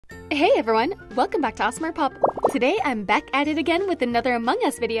Hey everyone, welcome back to AWESMR Pop. Today I'm back at it again with another Among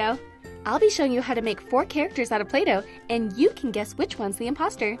Us video. I'll be showing you how to make 4 characters out of Play-Doh, and you can guess which one's the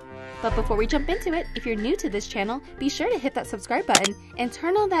imposter. But before we jump into it, if you're new to this channel, be sure to hit that subscribe button and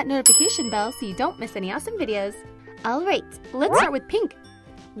turn on that notification bell so you don't miss any awesome videos. Alright, let's start with pink.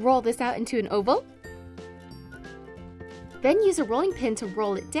 Roll this out into an oval. Then use a rolling pin to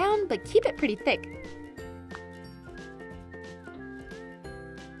roll it down, but keep it pretty thick.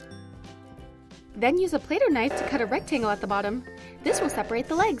 Then use a Play-Doh knife to cut a rectangle at the bottom. This will separate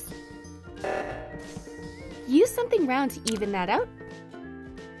the legs. Use something round to even that out.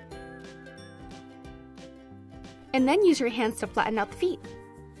 And then use your hands to flatten out the feet.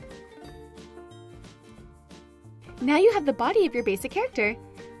 Now you have the body of your basic character.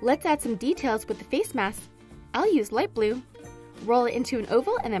 Let's add some details with the face mask. I'll use light blue. Roll it into an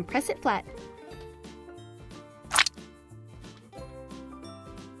oval and then press it flat.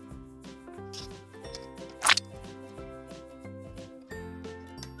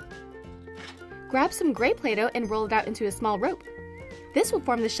 Grab some gray Play-Doh and roll it out into a small rope. This will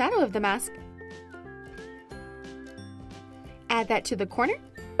form the shadow of the mask. Add that to the corner.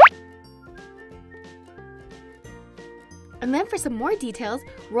 And then for some more details,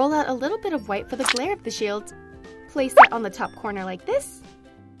 roll out a little bit of white for the glare of the shield. Place that on the top corner like this.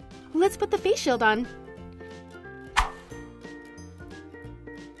 Let's put the face shield on.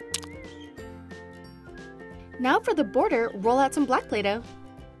 Now for the border, roll out some black Play-Doh.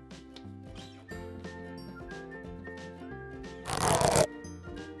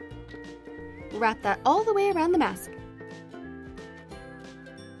 Wrap that all the way around the mask.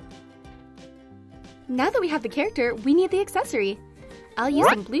 Now that we have the character, we need the accessory. I'll use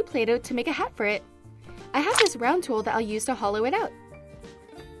some blue Play-Doh to make a hat for it. I have this round tool that I'll use to hollow it out.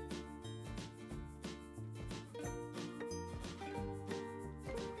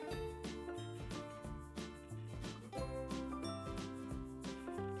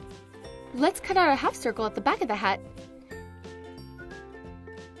 Let's cut out a half circle at the back of the hat.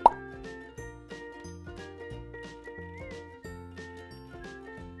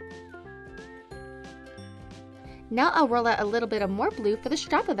 Now I'll roll out a little bit of more blue for the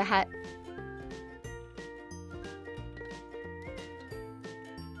strap of the hat.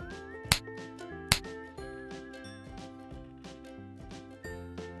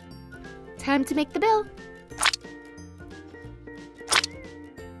 Time to make the bill.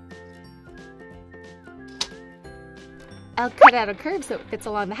 I'll cut out a curve so it fits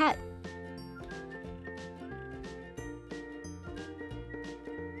along the hat.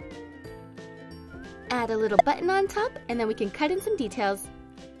 Add a little button on top, and then we can cut in some details.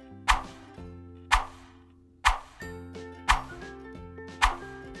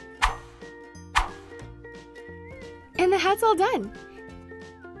 And the hat's all done!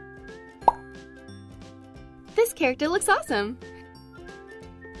 This character looks awesome!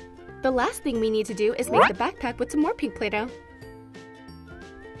 The last thing we need to do is make the backpack with some more pink Play-Doh.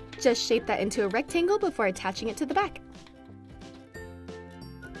 Just shape that into a rectangle before attaching it to the back.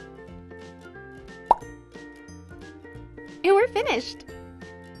 And we're finished!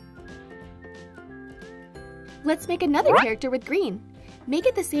 Let's make another character with green. Make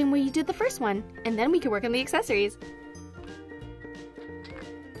it the same way you did the first one, and then we can work on the accessories.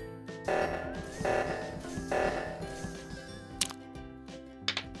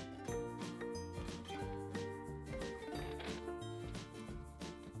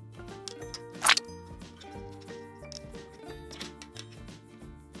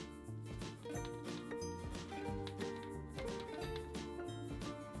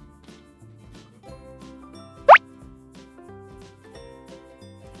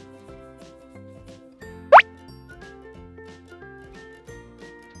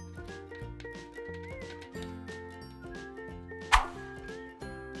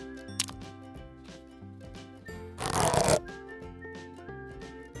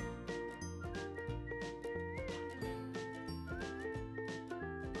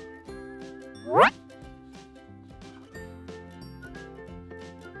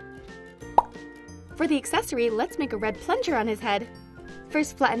 For the accessory, let's make a red plunger on his head.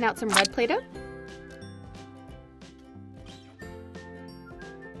 First, flatten out some red Play-Doh.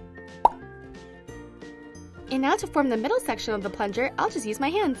 And now to form the middle section of the plunger, I'll just use my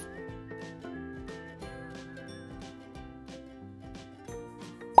hands.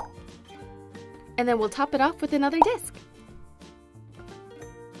 And then we'll top it off with another disc.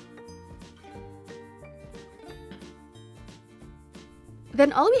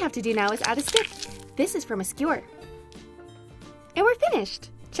 Then all we have to do now is add a stick. This is from a skewer. And we're finished!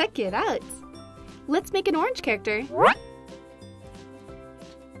 Check it out! Let's make an orange character.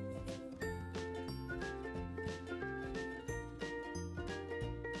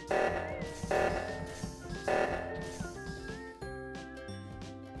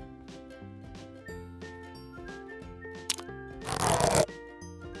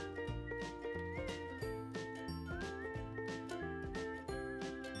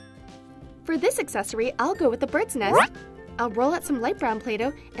 For this accessory, I'll go with the bird's nest. I'll roll out some light brown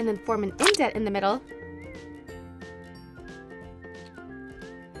Play-Doh and then form an indent in the middle.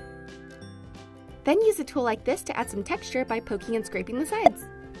 Then use a tool like this to add some texture by poking and scraping the sides.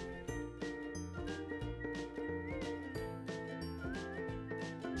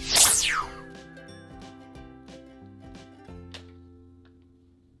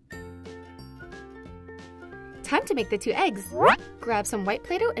 Time to make the 2 eggs. Grab some white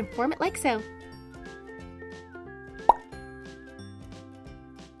Play-Doh and form it like so.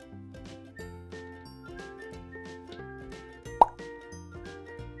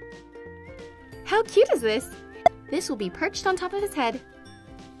 How cute is this? This will be perched on top of his head.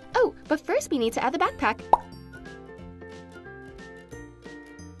 Oh, but first we need to add the backpack.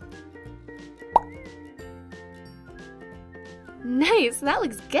 Nice, that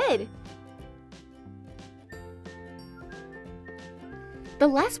looks good. The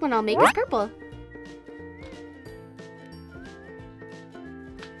last one I'll make is purple.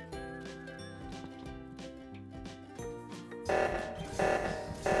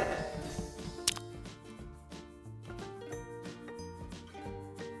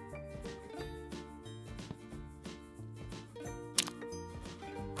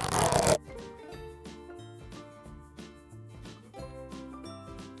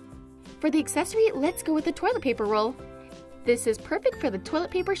 For the accessory, let's go with the toilet paper roll. This is perfect for the toilet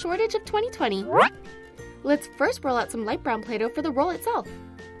paper shortage of 2020. Let's first roll out some light brown Play-Doh for the roll itself.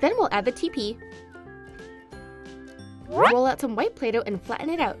 Then we'll add the TP. Roll out some white Play-Doh and flatten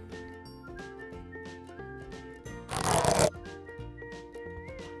it out.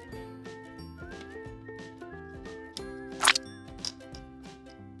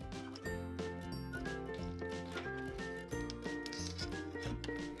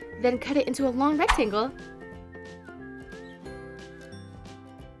 Then cut it into a long rectangle.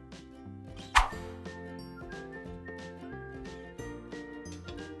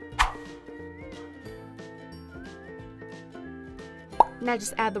 Now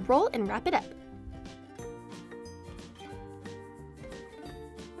just add the roll and wrap it up.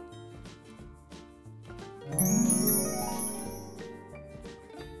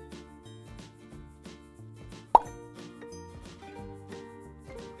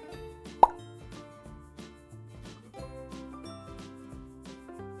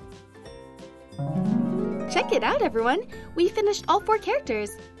 Check it out, everyone! We finished all 4 characters!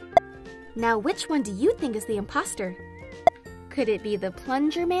 Now, which one do you think is the imposter? Could it be the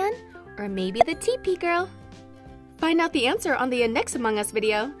Plunger Man, or maybe the TP Girl? Find out the answer on the next Among Us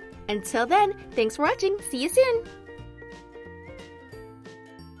video. Until then, thanks for watching! See you soon!